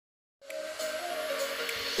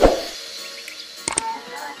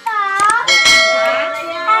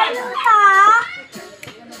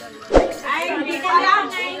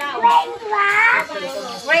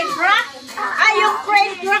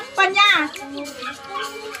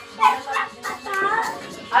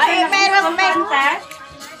Ay, meron menta.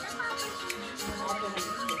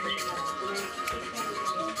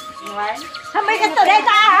 Sampai ka to, dahil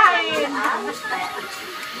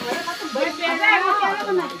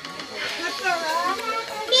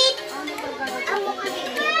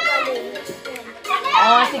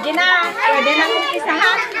oh, sige na. Pwede nang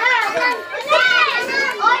umpisahan.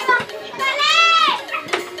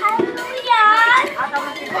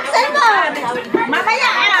 Buksan mo.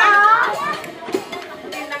 Mamaya.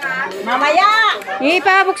 Mamaya.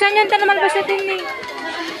 Ipabuksan yun. Ito naman ba sa tin eh.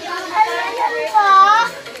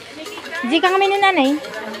 Hindi ka kami ni nanay.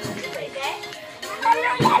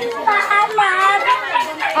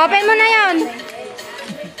 Open mo na yun.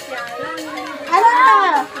 Ano to?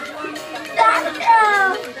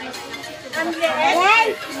 Anlen?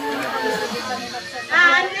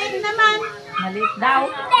 Anlen naman. Malit daw.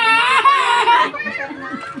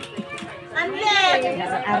 Anlen.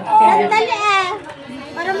 Sandali eh.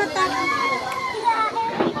 Para matapos.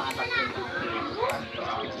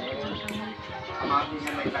 Mami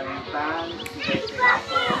na may kalimutan,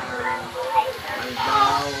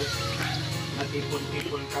 aldaw,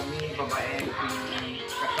 natipon-tipon kami, babae,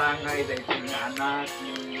 katangay, dahil na anak,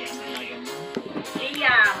 ni ano mo?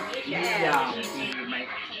 Iyang,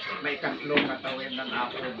 may katlong katawin ng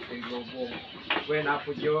apo, sa lobo. When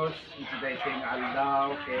apo Diyos, iti dahil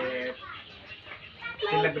aldaw, kaya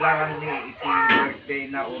celebraran ni iti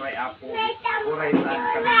birthday na uray apo, uray saan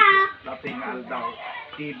kami, dating aldaw.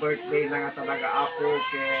 Di birthday na nga talaga apo,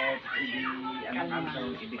 kaya hindi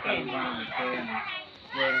anang-anang, hindi kalmang, kaya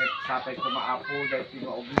sapay ko maapo, dahil si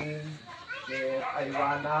maugning, kaya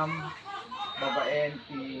aywanam, babaen,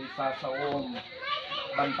 si sasaom,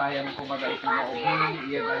 bantayan ko mga ito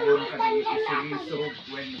maugning, iya na yun, kadi iti-sirisog,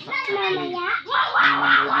 when saksaki, ang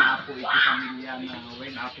mga apo, iti pamilya na,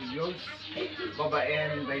 when apo Diyos,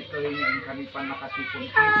 babaen, dahil ito yung kami pa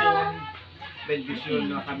nakatipon-tipon, bendisyon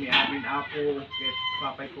na kami amin apo, ket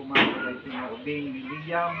papay kumano dahil tinubing ni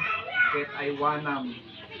Liam, ket aywanam,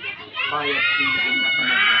 bayat tingin na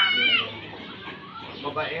panagkakil.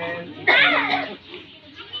 Babaen,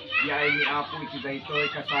 yay ni apo, iti dahil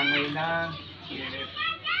kasangay na, ket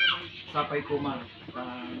sapay kumano,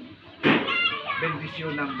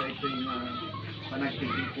 bendisyon ng dahil na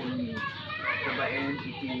panagtitipon ni babaen,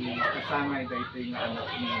 iti kasangay dahil nga anak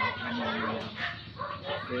ni Liam.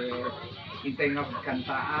 Hintay nga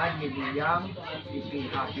kantaan ni Liam, iti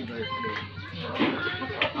happy birthday.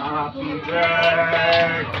 Happy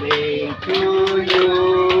birthday to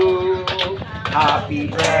you. Happy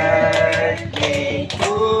birthday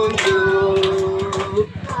to you.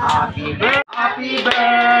 Happy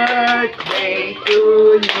birthday to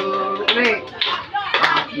you.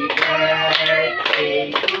 Happy birthday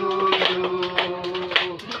to you.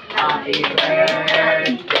 Happy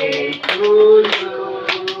birthday to you.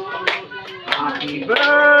 Happy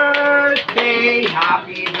birthday,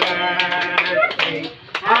 happy birthday,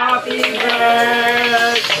 happy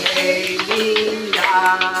birthday,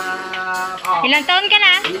 Liam. Oh. Ilang taon ka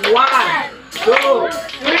na? 1,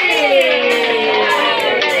 2, 3!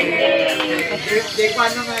 Birthday pa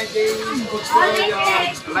naman,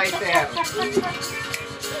 lighter.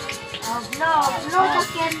 Blow the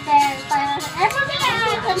candle.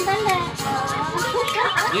 Sandali.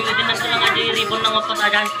 Yung natin na lang ang ribbon ng mga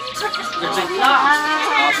patajan.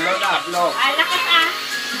 Blow. Ay, lakas ah.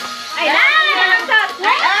 Ay, lakas.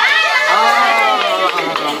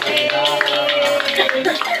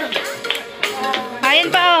 Ayan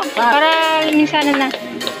pa oh. Para minsan na.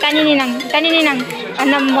 Kanininang.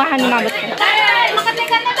 Anamuhan ni mabot ko.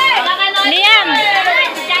 Makateka na ba? Liam!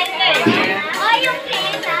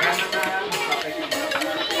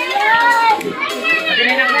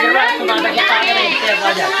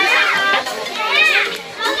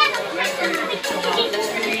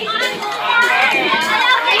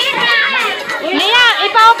 Lia,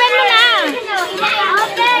 ipa-open mo na.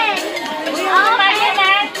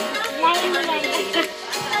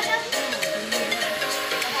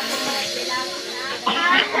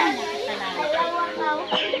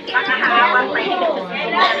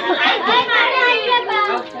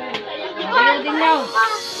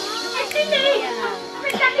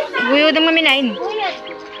 Buyod ang maminain.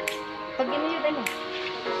 Pag inuyudan mo.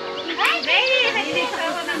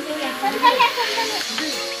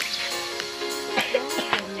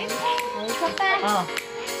 Oh.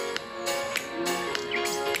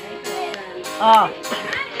 Oh.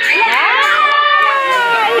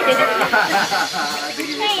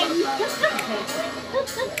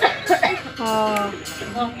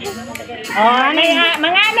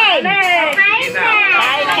 Mga anay.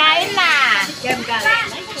 Kain na.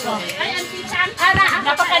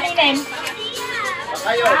 item?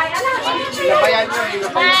 Kayo, ilabayan nyo,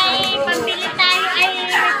 ilabayan. Ay, pambili tayo ay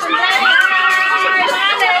pambili.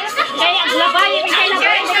 Kaya labayan, kaya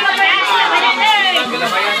labayan.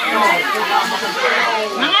 Ilabayan nyo.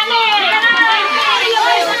 Mga ne!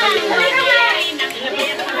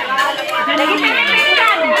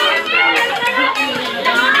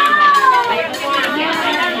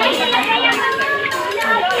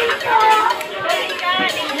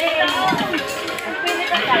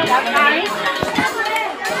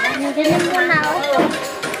 Ganun muna ako.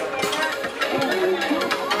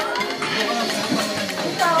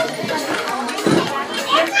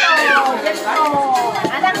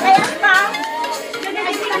 Alam kaya pa?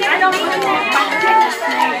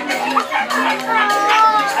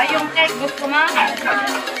 Ay, yung cake, gusto mo?